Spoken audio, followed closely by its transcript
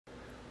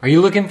Are you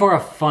looking for a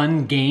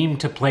fun game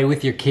to play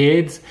with your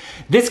kids?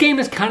 This game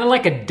is kind of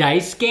like a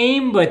dice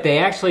game, but they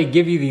actually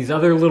give you these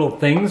other little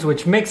things,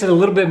 which makes it a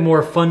little bit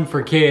more fun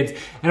for kids.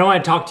 And I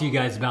want to talk to you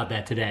guys about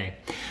that today.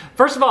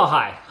 First of all,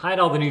 hi. Hi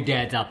to all the new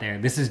dads out there.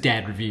 This is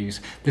Dad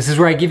Reviews. This is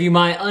where I give you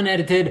my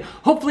unedited,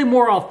 hopefully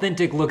more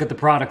authentic look at the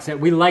products that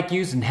we like,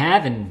 use, and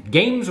have, and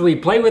games we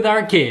play with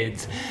our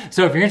kids.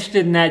 So if you're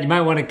interested in that, you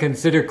might want to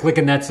consider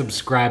clicking that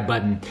subscribe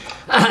button.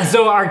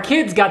 So our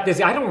kids got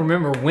this. I don't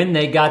remember when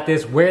they got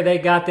this, where they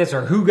got this,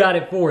 or who got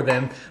it for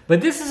them,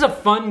 but this is a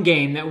fun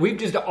game that we've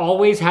just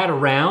always had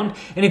around,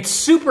 and it's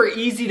super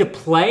easy to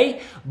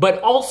play, but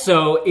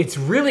also it's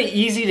really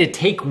easy to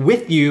take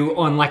with you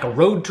on like a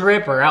road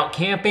trip or out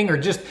camping, or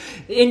just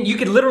you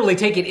could literally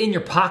take it in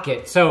your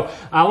pocket. So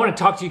I want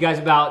to talk to you guys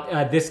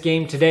about this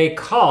game today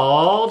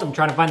called, I'm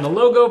trying to find the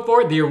logo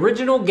for it, the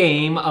original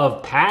game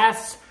of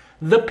Pass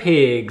the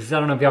Pigs. I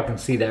don't know if y'all can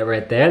see that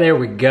right there. There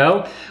we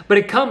go. But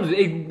it comes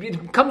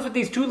with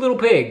these two little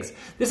pigs.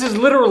 This is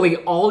literally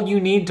all you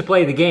need to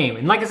play the game.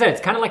 And like I said,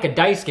 it's kind of like a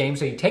dice game.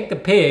 So you take the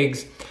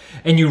pigs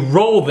and you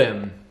roll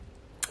them.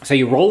 So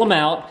you roll them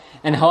out,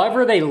 and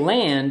however they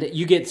land,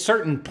 you get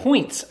certain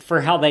points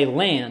for how they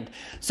land.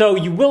 So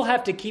you will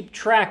have to keep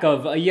track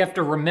of, you have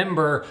to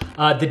remember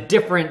the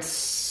different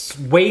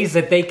ways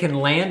that they can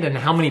land and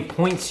how many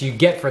points you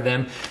get for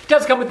them. It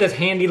does come with this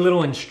handy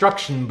little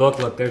instruction book.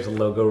 Look, there's a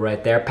logo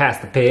right there, Pass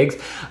the Pigs.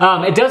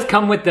 It does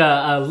come with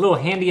a little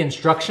handy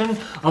instruction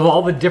of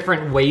all the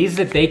different ways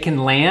that they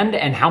can land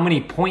and how many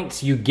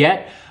points you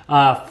get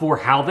for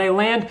how they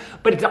land,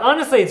 but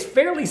honestly, it's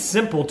fairly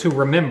simple to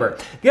remember.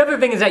 The other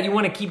thing is that you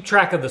want to keep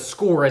track of the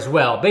score as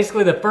well.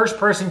 Basically, the first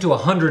person to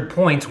 100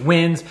 points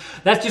wins.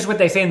 That's just what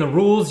they say in the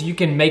rules. You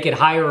can make it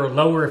higher or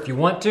lower if you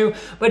want to,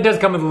 but it does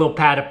come with a little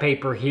pad of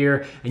paper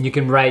here, and you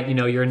can write, you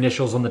know, your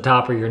initials on the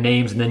top or your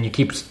names, and then you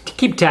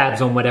keep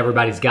tabs on what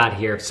everybody's got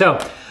here. So,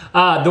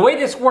 the way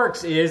this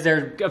works is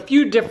there's a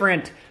few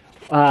different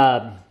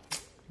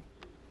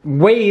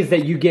ways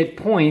that you get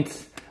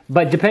points,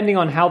 but depending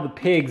on how the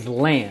pigs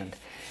land.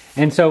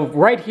 And so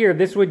right here,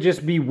 this would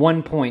just be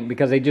 1 point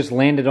because they just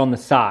landed on the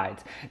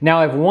sides.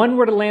 Now, if one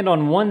were to land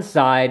on one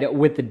side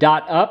with the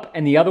dot up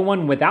and the other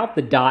one without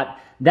the dot,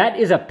 that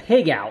is a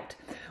pig out.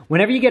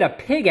 Whenever you get a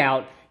pig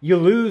out, you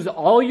lose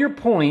all your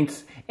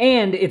points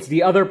and it's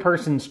the other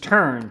person's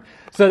turn.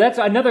 So that's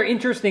another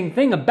interesting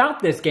thing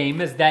about this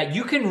game, is that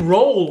you can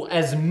roll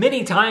as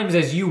many times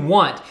as you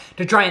want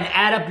to try and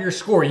add up your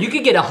score. You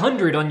could get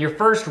 100 on your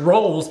first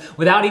rolls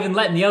without even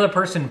letting the other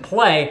person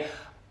play,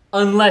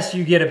 unless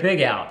you get a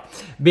pig out.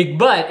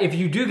 But if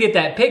you do get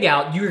that pig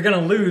out, you're gonna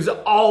lose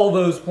all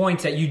those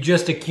points that you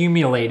just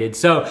accumulated.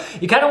 So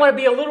you kind of want to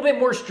be a little bit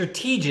more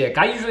strategic.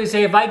 I usually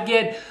say if I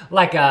get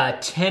like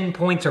 10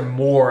 points or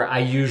more, I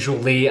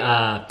usually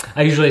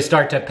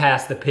start to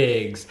pass the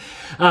pigs.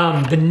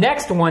 The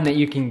next one that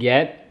you can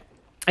get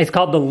is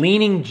called the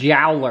leaning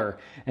jowler.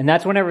 And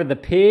that's whenever the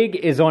pig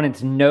is on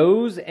its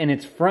nose and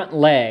its front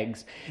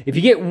legs. If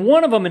you get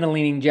one of them in a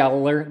leaning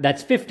jowler,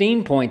 that's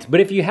 15 points. But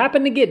if you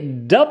happen to get a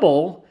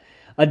double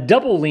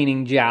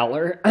leaning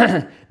jowler,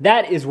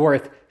 that is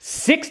worth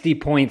 60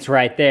 points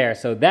right there.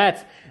 So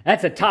that's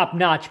a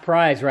top-notch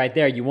prize right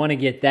there. You want to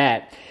get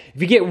that.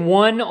 If you get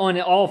one on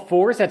all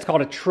fours, that's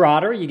called a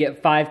trotter. You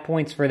get 5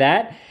 points for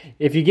that.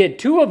 If you get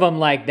two of them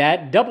like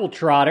that, double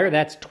trotter,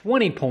 that's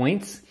 20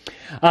 points.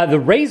 The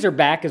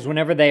razorback is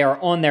whenever they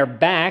are on their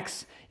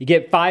backs. You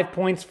get 5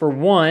 points for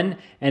one,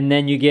 and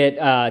then you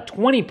get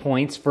 20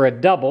 points for a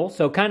double.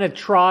 So kind of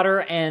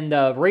trotter and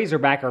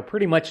razorback are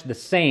pretty much the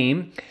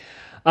same.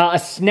 A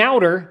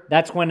snouter,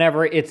 that's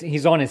whenever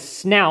he's on his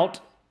snout.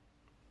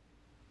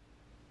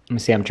 Let me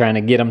see, I'm trying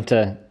to get him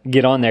to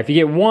get on there. If you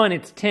get one,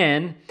 it's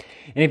 10.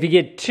 And if you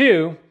get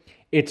two,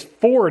 it's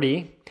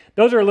 40.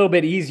 Those are a little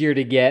bit easier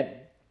to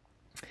get.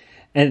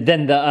 And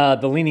then the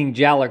leaning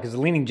jowler, because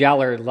the leaning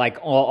jowler is like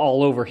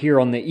all over here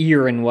on the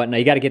ear and whatnot.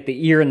 You got to get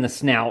the ear and the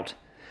snout.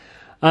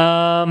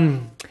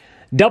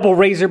 Double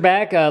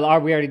razorback, we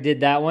already did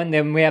that one.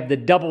 Then we have the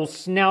double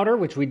snouter,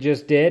 which we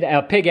just did.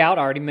 Pig out,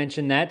 I already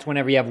mentioned that. It's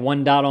whenever you have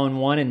one dot on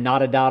one and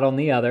not a dot on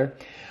the other.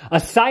 A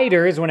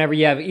cider is whenever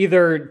you have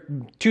either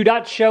 2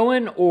 dots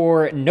showing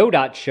or no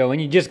dots showing.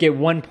 You just get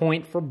 1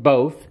 point for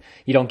both.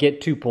 You don't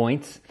get 2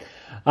 points.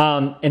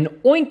 An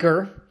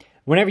oinker,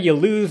 whenever you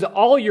lose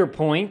all your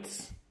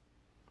points,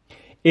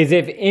 is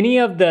if any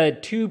of the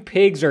two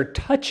pigs are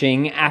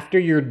touching after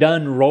you're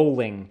done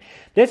rolling.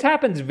 This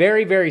happens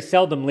very, very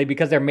seldomly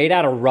because they're made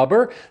out of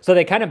rubber, so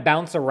they kind of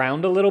bounce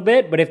around a little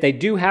bit, but if they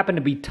do happen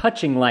to be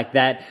touching like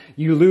that,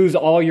 you lose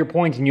all your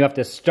points and you have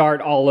to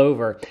start all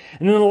over.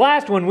 And then the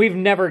last one we've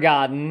never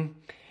gotten,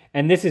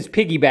 and this is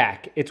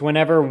piggyback. It's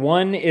whenever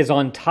one is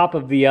on top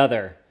of the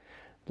other,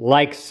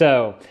 like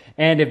so.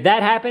 And if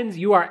that happens,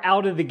 you are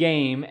out of the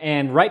game,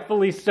 and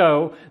rightfully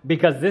so,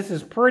 because this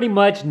is pretty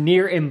much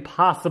near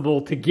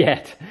impossible to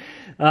get.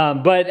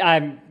 But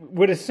I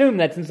would assume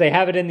that since they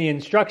have it in the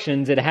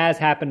instructions, it has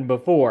happened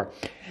before.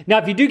 Now,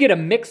 if you do get a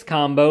mixed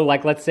combo,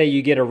 like let's say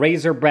you get a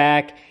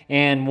razorback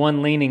and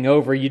one leaning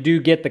over, you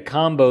do get the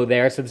combo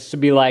there. So this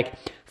would be like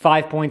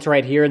 5 points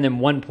right here, and then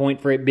 1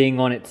 point for it being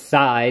on its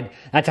side.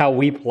 That's how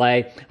we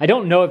play. I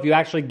don't know if you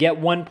actually get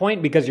 1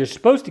 point because you're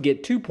supposed to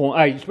get 2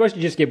 points. You're supposed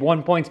to just get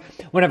 1 point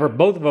whenever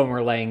both of them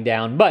are laying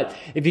down. But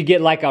if you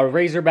get like a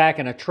razorback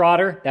and a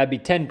trotter, that'd be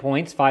 10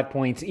 points, 5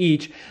 points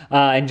each,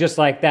 and just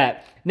like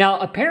that. Now,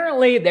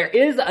 apparently, there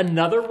is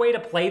another way to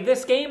play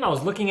this game. I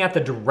was looking at the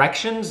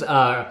directions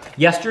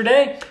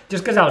yesterday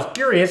just because I was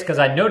curious, because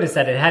I noticed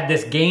that it had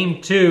this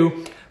game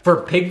too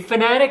for pig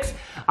fanatics.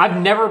 I've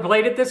never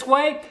played it this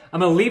way. I'm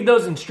going to leave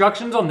those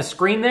instructions on the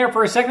screen there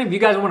for a second. If you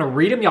guys want to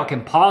read them, y'all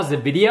can pause the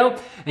video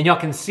and y'all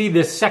can see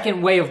this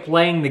second way of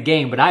playing the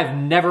game, but I've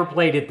never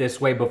played it this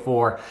way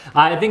before.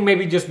 I think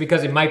maybe just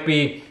because it might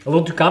be a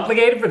little too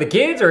complicated for the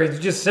kids, or it's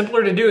just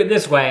simpler to do it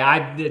this way.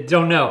 I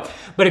don't know.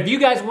 But if you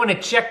guys want to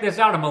check this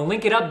out, I'm going to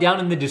link it up down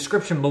in the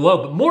description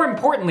below. But more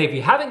importantly, if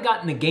you haven't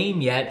gotten the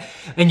game yet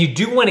and you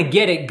do want to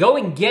get it, go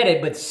and get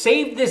it, but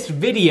save this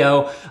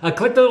video.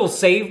 Click the little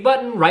save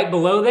button right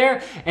below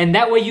there, and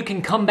that way you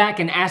can come back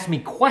and ask me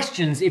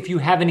questions if you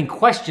have any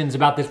questions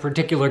about this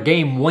particular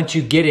game once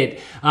you get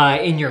it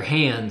in your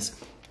hands.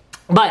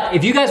 But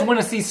if you guys want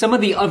to see some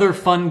of the other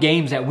fun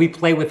games that we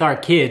play with our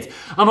kids,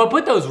 I'm going to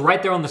put those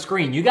right there on the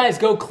screen. You guys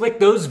go click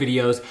those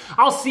videos.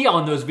 I'll see you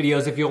on those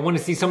videos if you'll want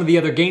to see some of the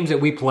other games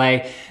that we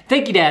play.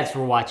 Thank you, dads,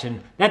 for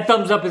watching. That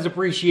thumbs up is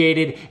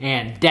appreciated,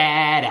 and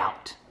Dad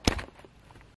out.